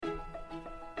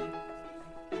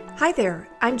Hi there,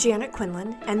 I'm Janet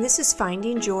Quinlan, and this is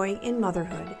Finding Joy in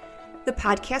Motherhood, the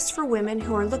podcast for women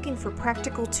who are looking for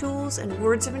practical tools and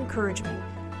words of encouragement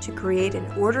to create an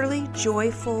orderly,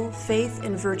 joyful, faith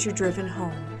and virtue-driven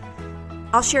home.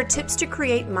 I'll share tips to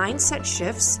create mindset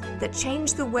shifts that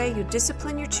change the way you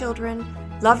discipline your children,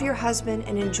 love your husband,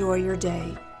 and enjoy your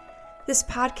day. This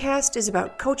podcast is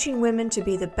about coaching women to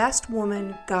be the best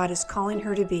woman God is calling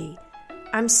her to be.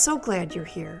 I'm so glad you're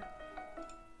here.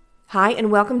 Hi,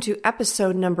 and welcome to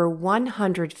episode number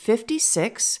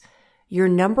 156, your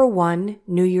number one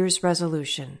New Year's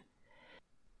resolution.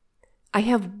 I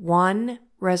have one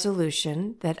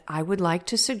resolution that I would like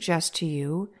to suggest to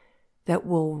you that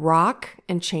will rock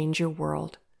and change your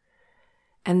world.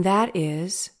 And that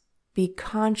is, be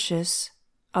conscious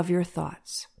of your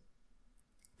thoughts.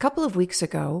 A couple of weeks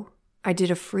ago, I did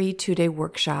a free 2-day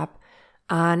workshop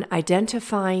on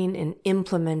identifying and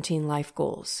implementing life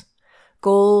goals.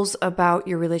 Goals about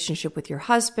your relationship with your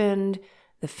husband,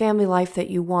 the family life that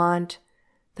you want,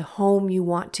 the home you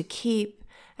want to keep,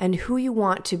 and who you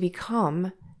want to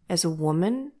become as a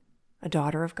woman, a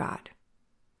daughter of God.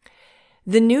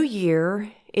 The new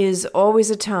year is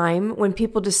always a time when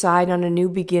people decide on a new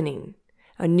beginning,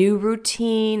 a new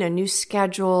routine, a new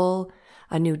schedule,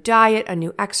 a new diet, a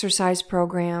new exercise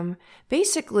program,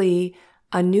 basically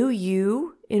a new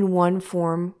you in one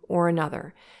form or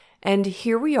another. And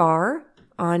here we are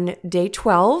on day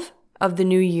 12 of the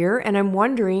new year, and I'm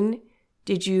wondering,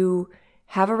 did you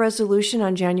have a resolution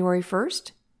on January 1st?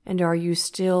 And are you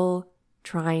still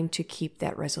trying to keep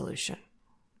that resolution?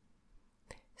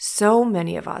 So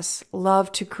many of us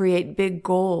love to create big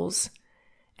goals,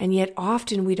 and yet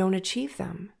often we don't achieve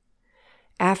them.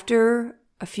 After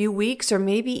a few weeks or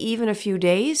maybe even a few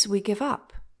days, we give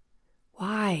up.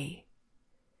 Why?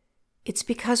 It's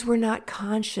because we're not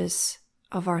conscious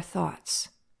of our thoughts.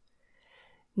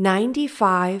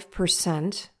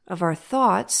 95% of our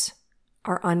thoughts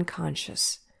are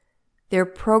unconscious. They're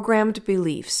programmed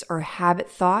beliefs or habit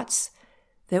thoughts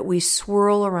that we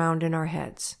swirl around in our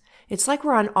heads. It's like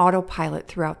we're on autopilot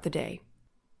throughout the day.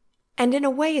 And in a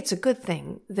way, it's a good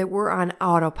thing that we're on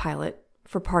autopilot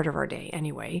for part of our day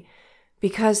anyway,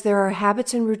 because there are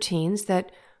habits and routines that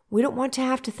we don't want to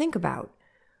have to think about.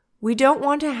 We don't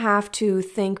want to have to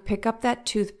think, pick up that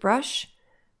toothbrush,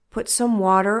 put some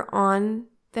water on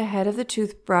the head of the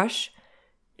toothbrush,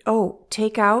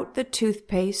 take out the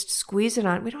toothpaste, squeeze it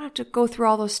on. We don't have to go through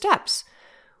all those steps.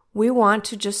 We want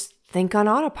to just think on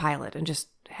autopilot and just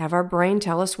have our brain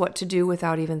tell us what to do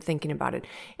without even thinking about it.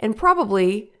 And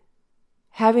probably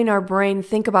having our brain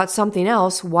think about something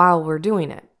else while we're doing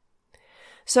it.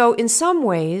 So in some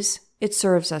ways, it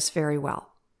serves us very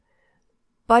well.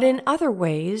 But in other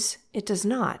ways, it does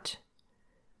not.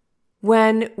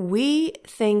 When we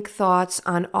think thoughts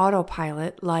on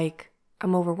autopilot like,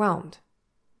 I'm overwhelmed.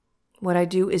 What I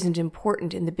do isn't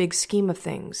important in the big scheme of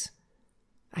things.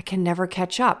 I can never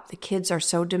catch up. The kids are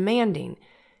so demanding.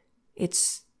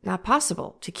 It's not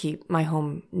possible to keep my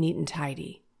home neat and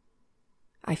tidy.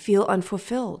 I feel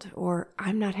unfulfilled, or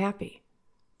I'm not happy.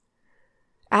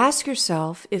 Ask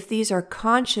yourself if these are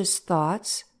conscious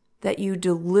thoughts that you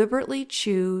deliberately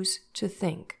choose to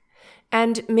think.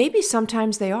 And maybe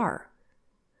sometimes they are.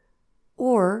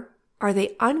 Or are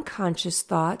they unconscious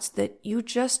thoughts that you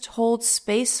just hold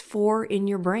space for in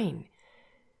your brain,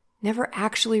 never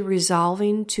actually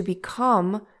resolving to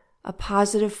become a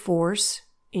positive force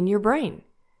in your brain?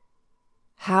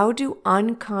 How do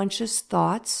unconscious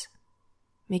thoughts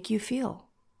make you feel?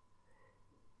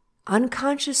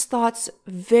 Unconscious thoughts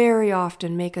very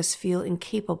often make us feel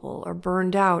incapable or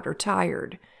burned out or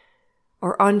tired,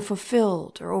 or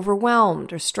unfulfilled, or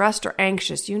overwhelmed, or stressed, or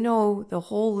anxious. You know the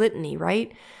whole litany,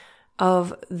 right?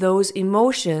 Of those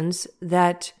emotions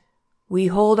that we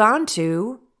hold on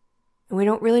to, and we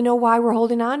don't really know why we're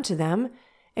holding on to them,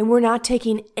 and we're not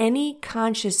taking any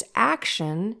conscious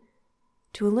action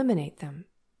to eliminate them.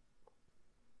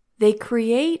 They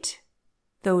create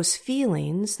those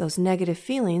feelings, those negative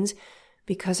feelings,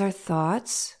 because our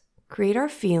thoughts create our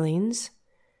feelings.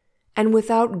 And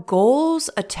without goals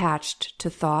attached to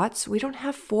thoughts, we don't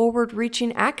have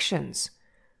forward-reaching actions.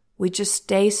 We just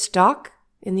stay stuck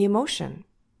in the emotion.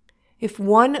 If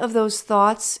one of those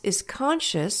thoughts is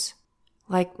conscious,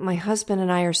 like my husband and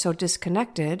I are so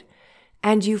disconnected,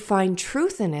 and you find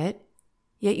truth in it,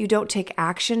 yet you don't take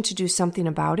action to do something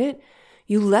about it,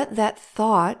 you let that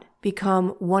thought become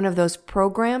one of those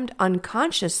programmed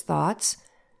unconscious thoughts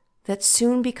that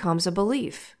soon becomes a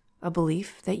belief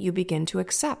that you begin to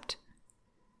accept.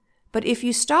 But if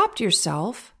you stopped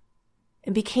yourself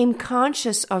and became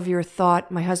conscious of your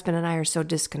thought, my husband and I are so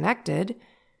disconnected,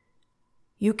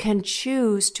 you can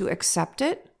choose to accept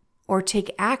it or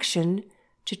take action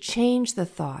to change the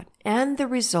thought and the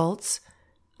results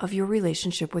of your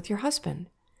relationship with your husband.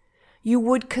 You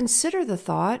would consider the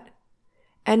thought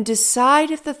and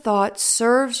decide if the thought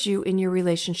serves you in your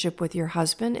relationship with your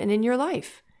husband and in your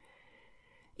life.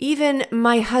 Even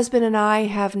 "my husband and I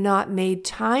have not made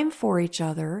time for each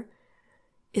other"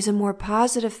 is a more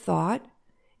positive thought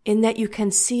in that you can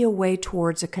see a way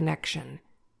towards a connection.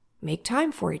 Make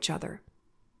time for each other.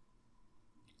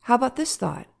 How about this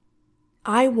thought?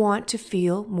 "I want to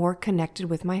feel more connected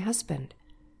with my husband."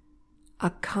 A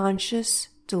conscious,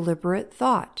 deliberate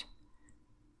thought.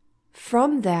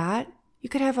 From that, you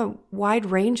could have a wide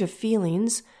range of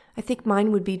feelings. I think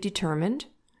mine would be determined.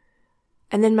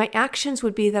 And then my actions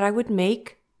would be that I would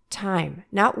make time,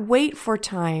 not wait for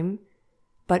time,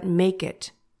 but make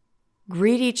it.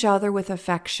 Greet each other with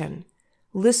affection.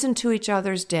 Listen to each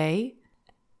other's day,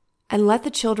 and let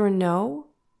the children know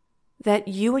that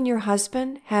you and your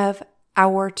husband have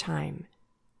our time,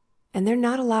 and they're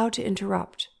not allowed to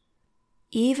interrupt.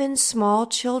 Even small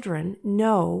children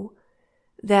know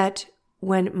that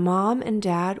when mom and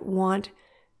dad want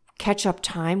catch-up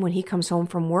time when he comes home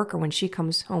from work or when she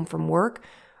comes home from work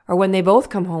or when they both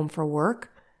come home from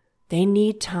work, they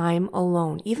need time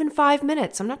alone. Even 5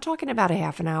 minutes. I'm not talking about a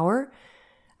half an hour.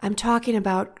 I'm talking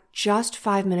about just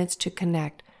 5 minutes to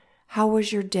connect. How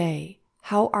was your day?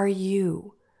 How are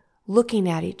you? Looking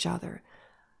at each other.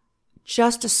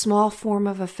 Just a small form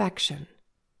of affection.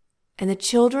 And the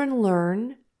children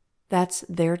learn that's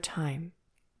their time.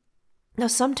 Now,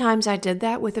 sometimes I did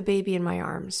that with a baby in my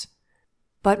arms,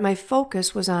 but my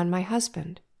focus was on my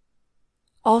husband.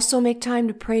 Also, make time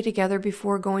to pray together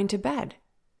before going to bed.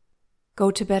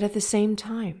 Go to bed at the same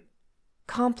time.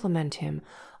 Compliment him.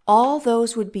 All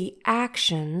those would be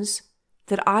actions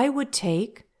that I would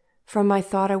take from my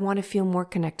thought I want to feel more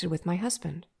connected with my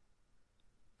husband.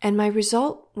 And my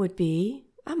result would be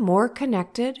I'm more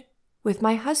connected with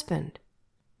my husband,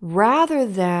 rather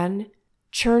than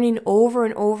churning over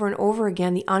and over and over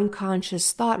again the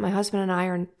unconscious thought, my husband and I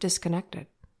are disconnected.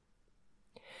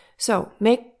 So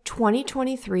make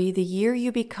 2023 the year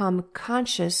you become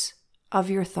conscious of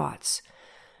your thoughts.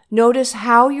 Notice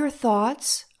how your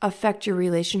thoughts affect your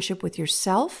relationship with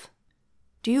yourself.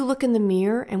 Do you look in the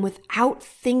mirror and without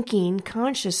thinking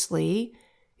consciously,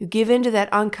 you give into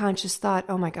that unconscious thought,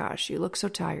 "Oh my gosh, you look so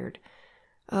tired.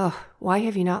 Ugh, why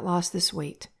have you not lost this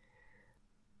weight?"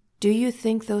 Do you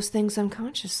think those things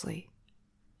unconsciously?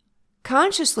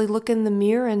 Consciously look in the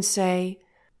mirror and say,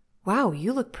 "Wow,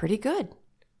 you look pretty good.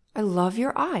 I love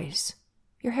your eyes.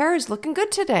 Your hair is looking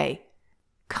good today."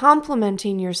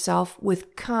 Complimenting yourself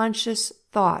with conscious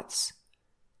thoughts.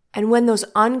 And when those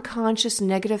unconscious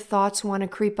negative thoughts want to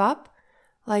creep up,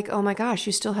 like, "Oh my gosh,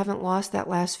 you still haven't lost that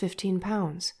last 15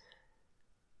 pounds.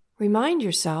 Remind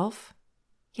yourself,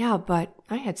 "Yeah, but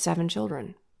I had 7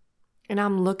 children. And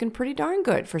I'm looking pretty darn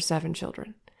good for 7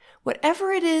 children."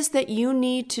 Whatever it is that you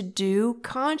need to do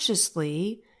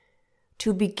consciously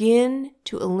to begin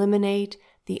to eliminate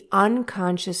the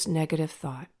unconscious negative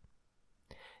thought.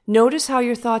 Notice how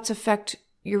your thoughts affect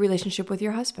your relationship with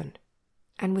your husband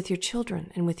and with your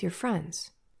children and with your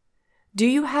friends. Do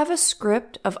you have a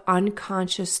script of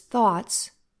unconscious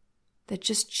thoughts that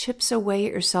just chips away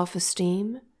at your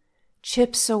self-esteem,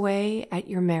 chips away at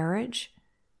your marriage?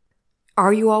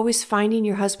 Are you always finding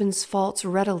your husband's faults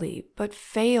readily, but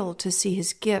fail to see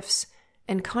his gifts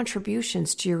and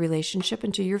contributions to your relationship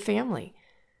and to your family?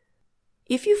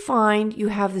 If you find you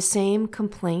have the same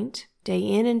complaint day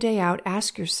in and day out,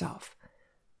 ask yourself,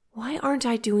 why aren't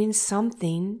I doing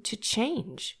something to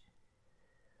change?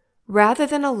 Rather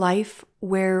than a life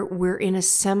where we're in a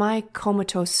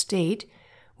semi-comatose state,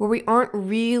 where we aren't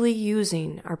really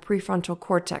using our prefrontal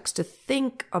cortex to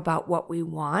think about what we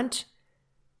want,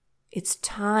 it's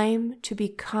time to be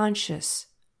conscious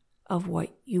of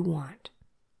what you want.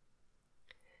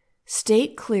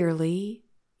 State clearly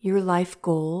your life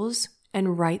goals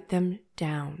and write them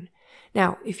down.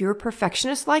 Now, if you're a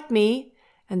perfectionist like me,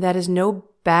 and that is no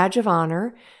badge of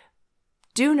honor,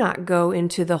 do not go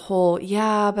into the whole,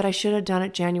 "Yeah, but I should have done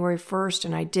it January 1st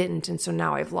and I didn't, and so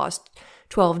now I've lost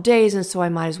 12 days and so I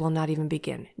might as well not even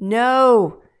begin."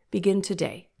 No! Begin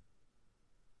today.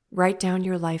 Write down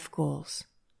your life goals.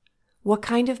 What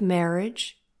kind of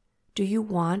marriage do you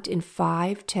want in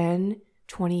 5, 10,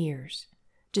 20 years?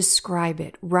 Describe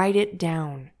it. Write it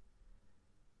down.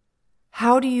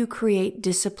 How do you create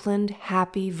disciplined,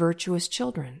 happy, virtuous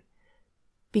children?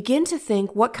 Begin to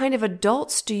think, what kind of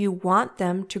adults do you want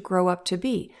them to grow up to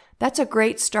be? That's a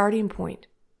great starting point,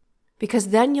 because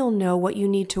then you'll know what you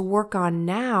need to work on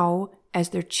now as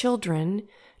their children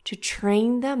to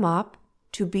train them up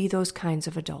to be those kinds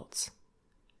of adults.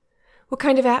 What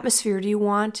kind of atmosphere do you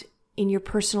want in your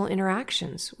personal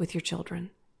interactions with your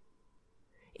children?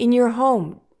 In your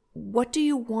home, what do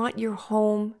you want your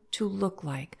home to look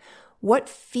like? What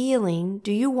feeling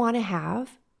do you want to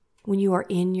have when you are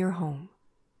in your home?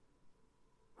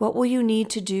 What will you need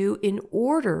to do in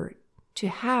order to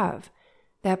have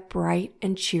that bright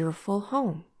and cheerful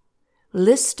home?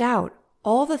 List out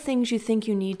all the things you think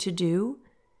you need to do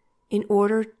in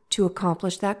order to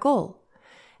accomplish that goal.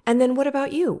 And then what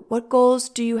about you? What goals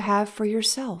do you have for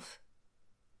yourself?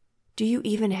 Do you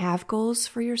even have goals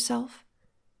for yourself?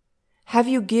 Have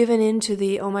you given in to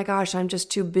the, oh my gosh, I'm just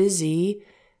too busy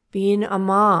being a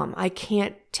mom. I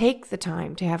can't take the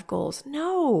time to have goals.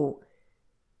 No.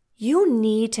 You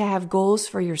need to have goals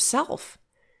for yourself.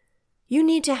 You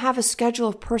need to have a schedule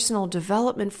of personal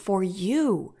development for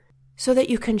you so that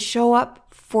you can show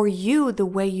up for you the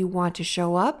way you want to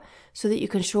show up, so that you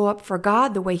can show up for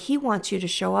God the way He wants you to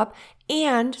show up,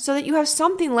 and so that you have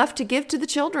something left to give to the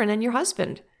children and your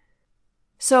husband.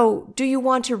 So, do you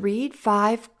want to read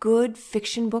 5 good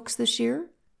fiction books this year?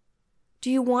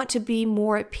 Do you want to be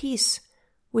more at peace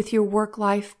with your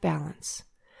work-life balance?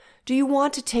 Do you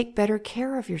want to take better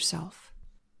care of yourself?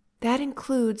 That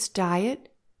includes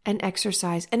diet and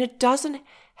exercise, and it doesn't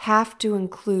have to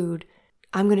include,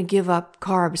 I'm going to give up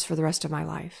carbs for the rest of my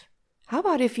life. How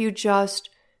about if you just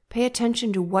pay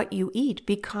attention to what you eat,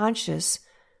 be conscious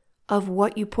of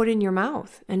what you put in your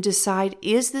mouth, and decide,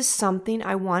 is this something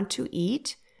I want to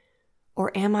eat,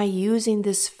 or am I using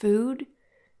this food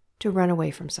to run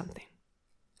away from something?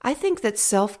 I think that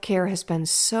self-care has been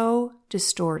so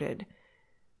distorted.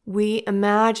 We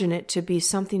imagine it to be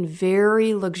something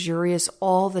very luxurious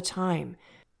all the time.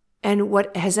 And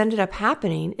what has ended up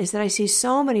happening is that I see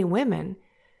so many women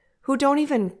who don't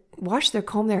even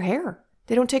comb their hair.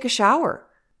 They don't take a shower.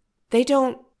 They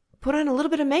don't put on a little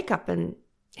bit of makeup and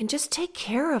just take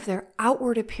care of their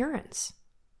outward appearance.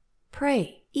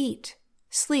 Pray, eat,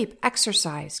 sleep,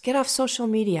 exercise, get off social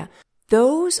media.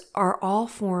 Those are all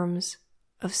forms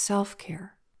of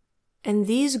self-care. And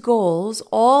these goals,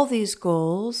 all these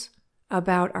goals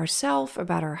about ourselves,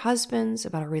 about our husbands,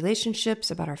 about our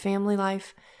relationships, about our family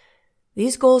life,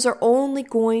 these goals are only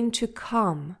going to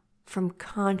come from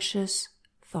conscious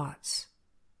thoughts.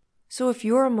 So if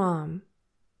you're a mom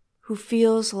who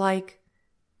feels like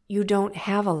you don't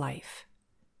have a life,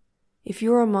 if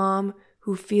you're a mom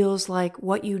who feels like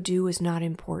what you do is not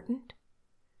important,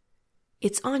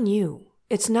 it's on you.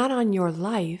 It's not on your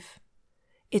life.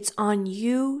 It's on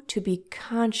you to be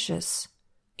conscious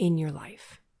in your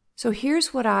life. So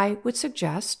here's what I would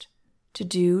suggest to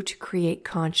do to create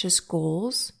conscious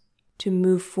goals to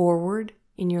move forward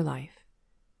in your life.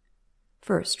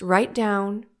 First, write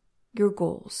down your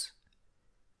goals.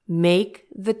 Make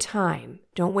the time.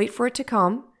 Don't wait for it to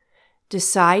come.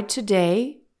 Decide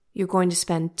today you're going to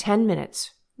spend 10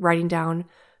 minutes writing down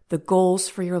the goals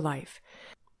for your life.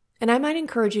 And I might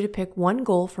encourage you to pick one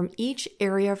goal from each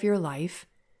area of your life,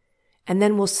 and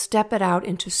then we'll step it out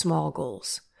into small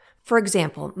goals. For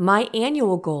example, my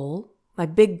annual goal, my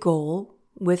big goal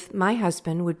with my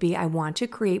husband would be I want to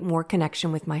create more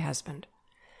connection with my husband.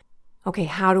 Okay,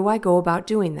 how do I go about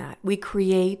doing that? We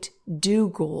create do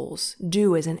goals.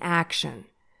 Do is an action.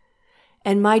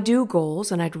 And my do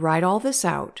goals, and I'd write all this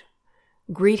out,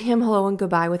 greet him hello and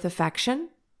goodbye with affection,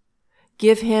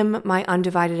 give him my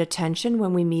undivided attention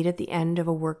when we meet at the end of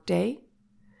a workday.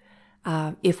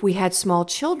 If we had small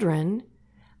children,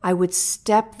 I would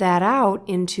step that out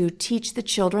into teach the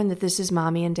children that this is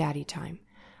mommy and daddy time.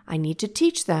 I need to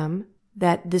teach them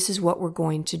that this is what we're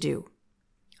going to do.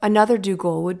 Another do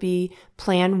goal would be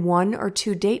plan 1 or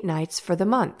 2 date nights for the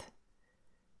month.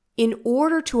 In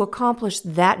order to accomplish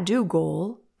that do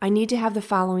goal, I need to have the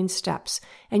following steps,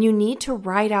 and you need to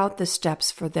write out the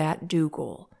steps for that do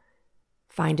goal.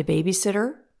 Find a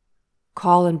babysitter,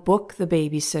 call and book the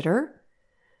babysitter,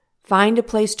 find a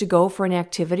place to go for an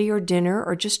activity or dinner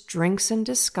or just drinks and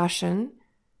discussion.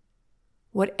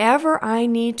 Whatever I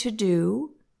need to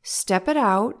do, step it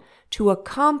out to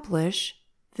accomplish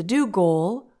the do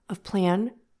goal of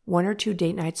plan 1 or 2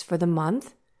 date nights for the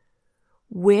month,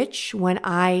 which, when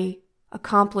I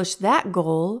accomplish that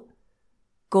goal,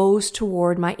 goes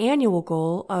toward my annual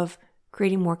goal of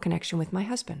creating more connection with my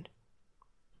husband.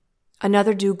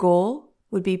 Another do goal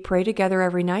would be pray together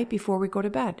every night before we go to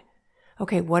bed.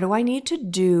 Okay, what do I need to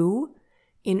do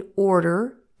in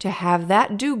order to have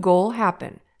that do goal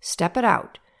happen? Step it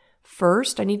out.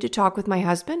 First, I need to talk with my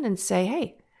husband and say,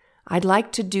 hey, I'd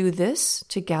like to do this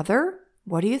together.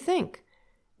 What do you think?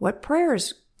 What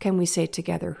prayers can we say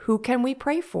together? Who can we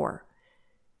pray for?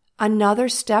 Another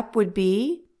step would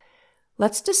be,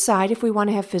 let's decide if we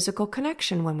want to have physical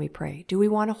connection when we pray. Do we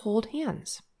want to hold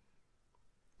hands?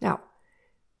 Now,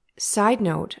 side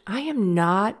note, I am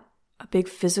not a big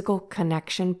physical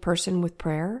connection person with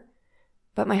prayer,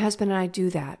 but my husband and I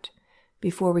do that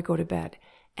before we go to bed.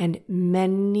 And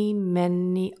many,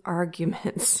 many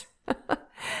arguments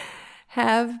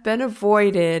have been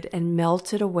avoided and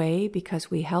melted away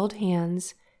because we held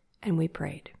hands and we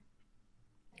prayed.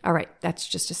 All right, that's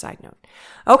just a side note.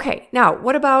 Okay, now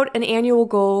what about an annual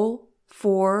goal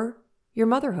for your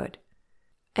motherhood?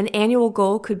 An annual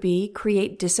goal could be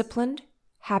create disciplined,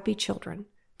 happy children.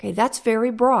 Okay, that's very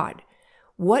broad.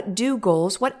 What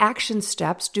action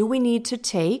steps do we need to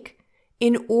take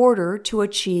in order to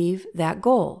achieve that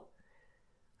goal?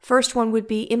 First one would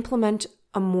be implement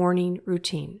a morning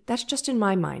routine. That's just in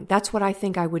my mind. That's what I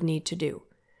think I would need to do.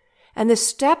 And the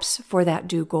steps for that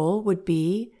goal would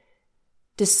be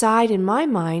decide in my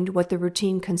mind what the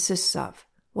routine consists of.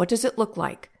 What does it look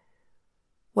like?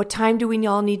 What time do we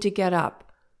all need to get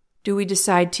up? Do we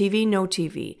decide TV, no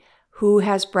TV? Who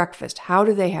has breakfast? How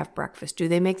do they have breakfast? Do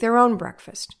they make their own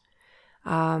breakfast?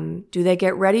 Do they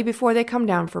get ready before they come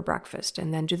down for breakfast?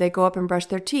 And then do they go up and brush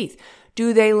their teeth?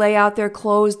 Do they lay out their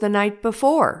clothes the night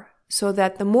before so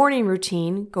that the morning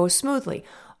routine goes smoothly?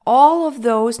 All of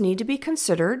those need to be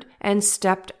considered and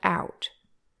stepped out.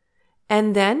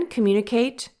 And then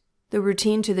communicate the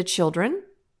routine to the children.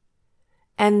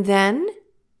 And then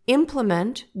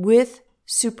implement with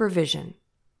supervision.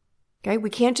 Okay, we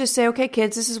can't just say, okay,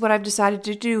 kids, this is what I've decided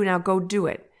to do. Now go do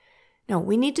it. No,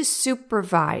 we need to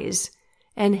supervise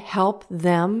and help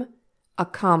them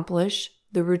accomplish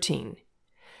the routine.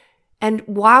 And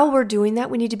while we're doing that,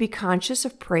 we need to be conscious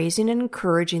of praising and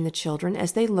encouraging the children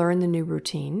as they learn the new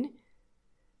routine.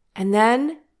 And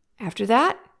then, after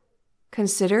that,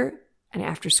 consider an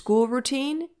after-school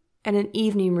routine and an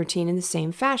evening routine in the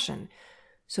same fashion.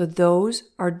 So those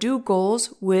are do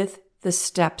goals with the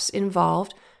steps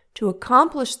involved to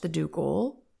accomplish the do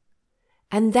goal,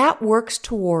 and that works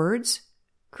towards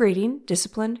creating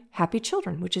disciplined, happy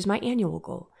children, which is my annual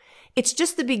goal. It's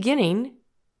just the beginning,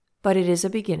 but it is a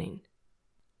beginning.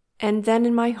 And then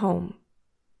in my home,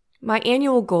 my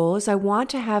annual goal is I want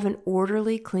to have an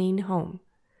orderly, clean home.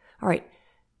 All right,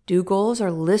 do goals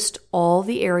are list all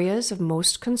the areas of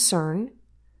most concern,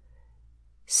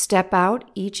 step out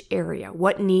each area,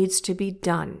 what needs to be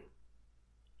done.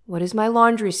 What is my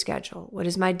laundry schedule? What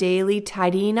is my daily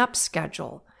tidying up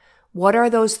schedule? What are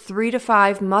those 3 to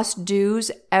 5 must-dos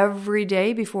every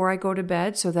day before I go to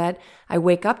bed so that I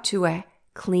wake up to a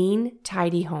clean,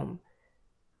 tidy home?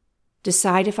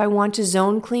 Decide if I want to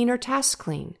zone clean or task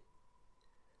clean.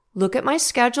 Look at my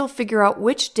schedule, figure out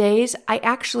which days I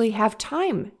actually have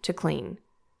time to clean.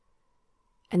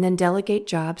 And then delegate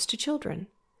jobs to children.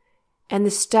 And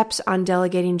the steps on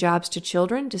delegating jobs to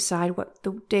children, decide what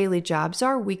the daily jobs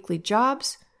are, weekly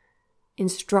jobs,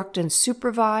 instruct and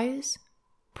supervise,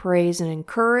 praise and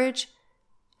encourage,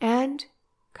 and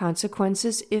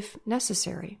consequences if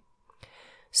necessary.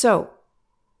 So,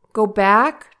 go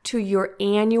back to your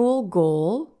annual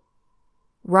goal.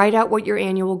 Write out what your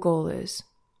annual goal is.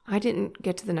 I didn't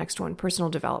get to the next one, personal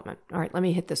development. All right, let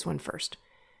me hit this one first.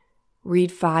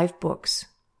 Read 5 books.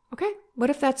 Okay, what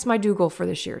if that's my do goal for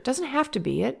this year? It doesn't have to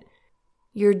be it.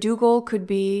 Your do goal could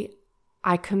be,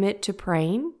 I commit to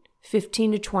praying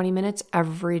 15 to 20 minutes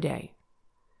every day.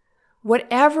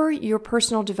 Whatever your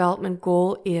personal development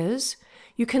goal is,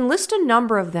 you can list a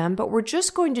number of them, but we're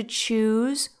just going to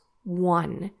choose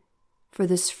one for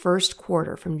this first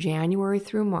quarter from January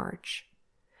through March.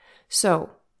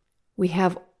 So we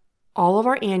have all of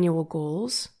our annual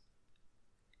goals.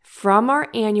 From our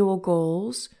annual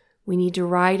goals, we need to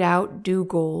write out do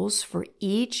goals for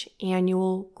each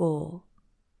annual goal.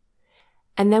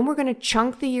 And then we're going to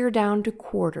chunk the year down to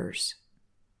quarters.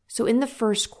 So in the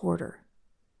first quarter,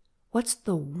 what's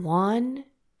the one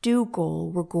do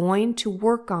goal we're going to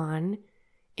work on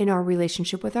in our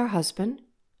relationship with our husband?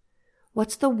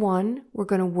 What's the one we're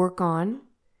going to work on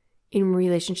in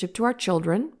relationship to our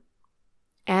children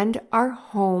and our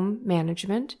home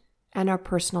management and our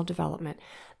personal development?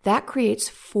 That creates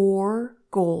 4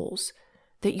 goals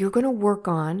that you're going to work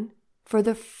on for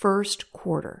the first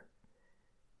quarter.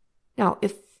 Now,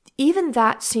 if even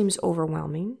that seems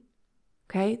overwhelming,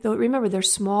 okay, though remember they're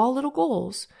small little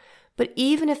goals, but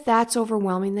even if that's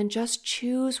overwhelming, then just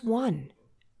choose one.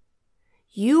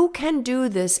 You can do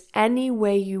this any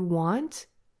way you want.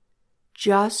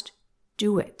 Just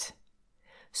do it.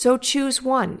 So choose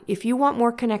one. If you want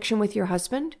more connection with your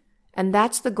husband, and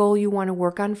that's the goal you want to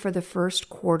work on for the first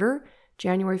quarter,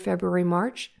 January, February,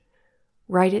 March,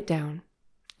 write it down.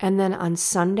 And then on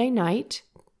Sunday night,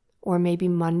 or maybe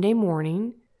Monday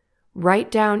morning,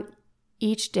 Write down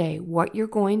each day what you're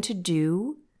going to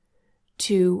do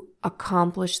to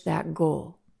accomplish that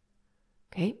goal.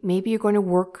 Okay? Maybe you're going to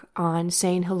work on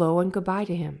saying hello and goodbye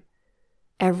to him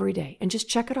every day and just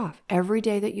check it off every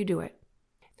day that you do it.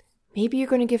 Maybe you're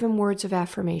going to give him words of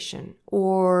affirmation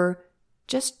or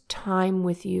just time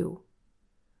with you.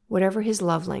 Whatever his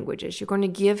love language is, you're going to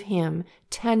give him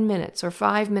 10 minutes or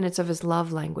 5 minutes of his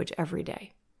love language every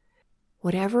day.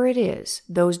 Whatever it is,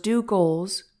 those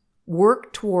goals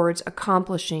work towards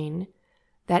accomplishing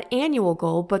that annual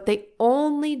goal, but they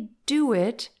only do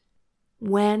it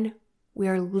when we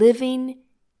are living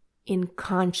in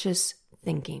conscious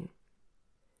thinking.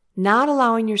 Not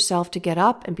allowing yourself to get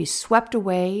up and be swept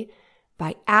away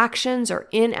by actions or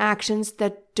inactions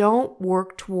that don't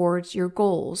work towards your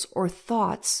goals or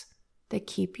thoughts that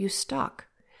keep you stuck.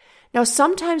 Now,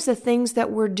 sometimes the things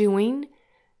that we're doing,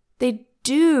 they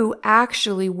do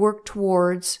actually work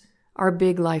towards our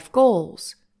big life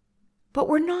goals, but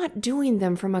we're not doing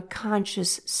them from a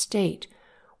conscious state.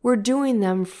 We're doing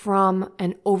them from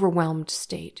an overwhelmed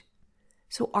state.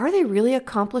 So are they really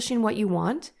accomplishing what you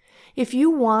want? If you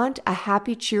want a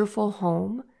happy, cheerful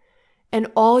home, and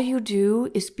all you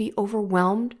do is be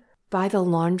overwhelmed by the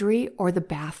laundry or the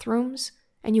bathrooms,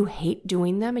 and you hate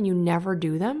doing them and you never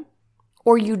do them,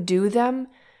 or you do them,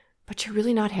 but you're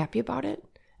really not happy about it.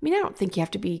 I mean, I don't think you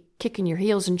have to be kicking your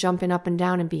heels and jumping up and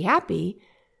down and be happy.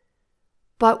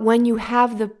 But when you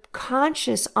have the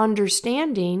conscious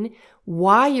understanding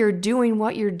why you're doing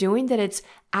what you're doing, that it's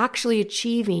actually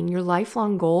achieving your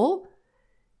lifelong goal,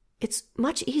 it's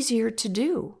much easier to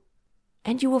do.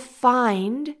 And you will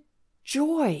find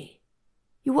joy.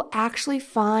 You will actually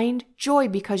find joy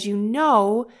because you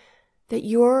know that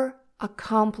you're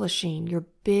accomplishing your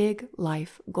big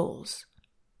life goals.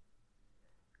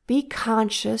 Be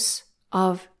conscious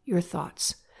of your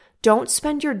thoughts. Don't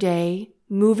spend your day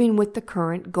moving with the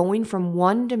current, going from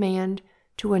one demand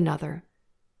to another.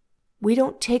 We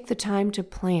don't take the time to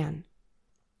plan.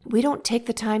 We don't take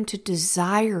the time to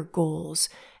desire goals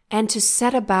and to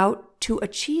set about to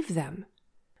achieve them.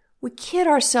 We kid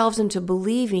ourselves into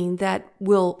believing that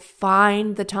we'll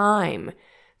find the time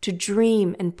to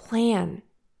dream and plan,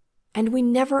 and we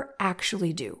never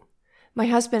actually do. My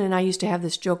husband and I used to have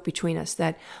this joke between us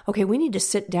that, okay, we need to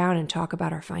sit down and talk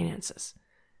about our finances.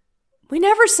 We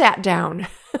never sat down.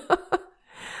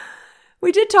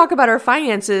 We did talk about our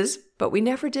finances, but we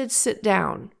never did sit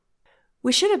down.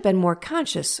 We should have been more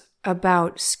conscious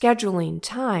about scheduling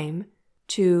time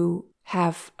to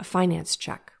have a finance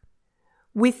check.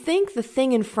 We think the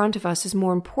thing in front of us is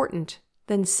more important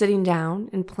than sitting down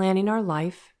and planning our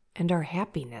life and our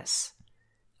happiness.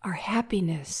 Our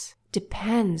happiness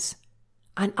depends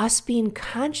on us being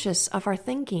conscious of our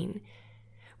thinking.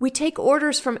 We take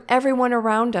orders from everyone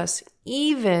around us,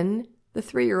 even the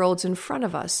 3-year-olds in front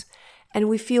of us, and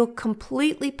we feel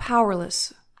completely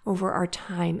powerless over our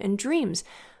time and dreams.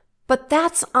 But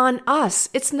that's on us.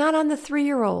 It's not on the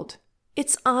 3-year-old.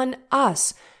 It's on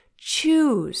us.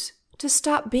 Choose to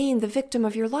stop being the victim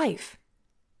of your life.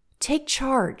 Take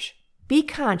charge. Be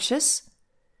conscious.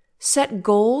 Set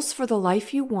goals for the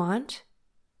life you want.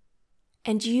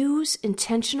 And use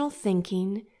intentional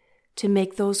thinking to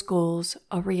make those goals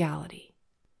a reality.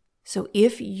 So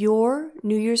if your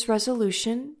New Year's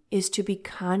resolution is to be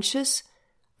conscious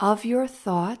of your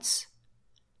thoughts,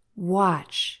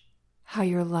 watch how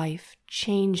your life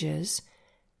changes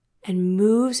and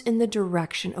moves in the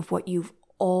direction of what you've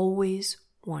always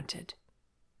wanted.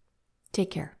 Take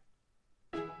care.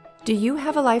 Do you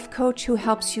have a life coach who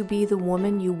helps you be the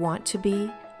woman you want to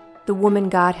be, the woman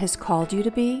God has called you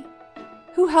to be?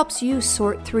 Who helps you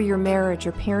sort through your marriage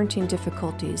or parenting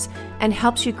difficulties and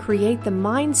helps you create the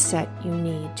mindset you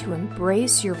need to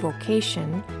embrace your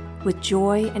vocation with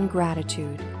joy and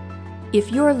gratitude?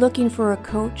 If you're looking for a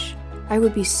coach, I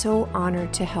would be so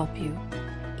honored to help you.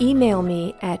 Email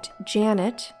me at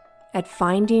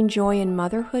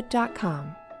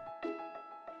janet@findingjoyinmotherhood.com.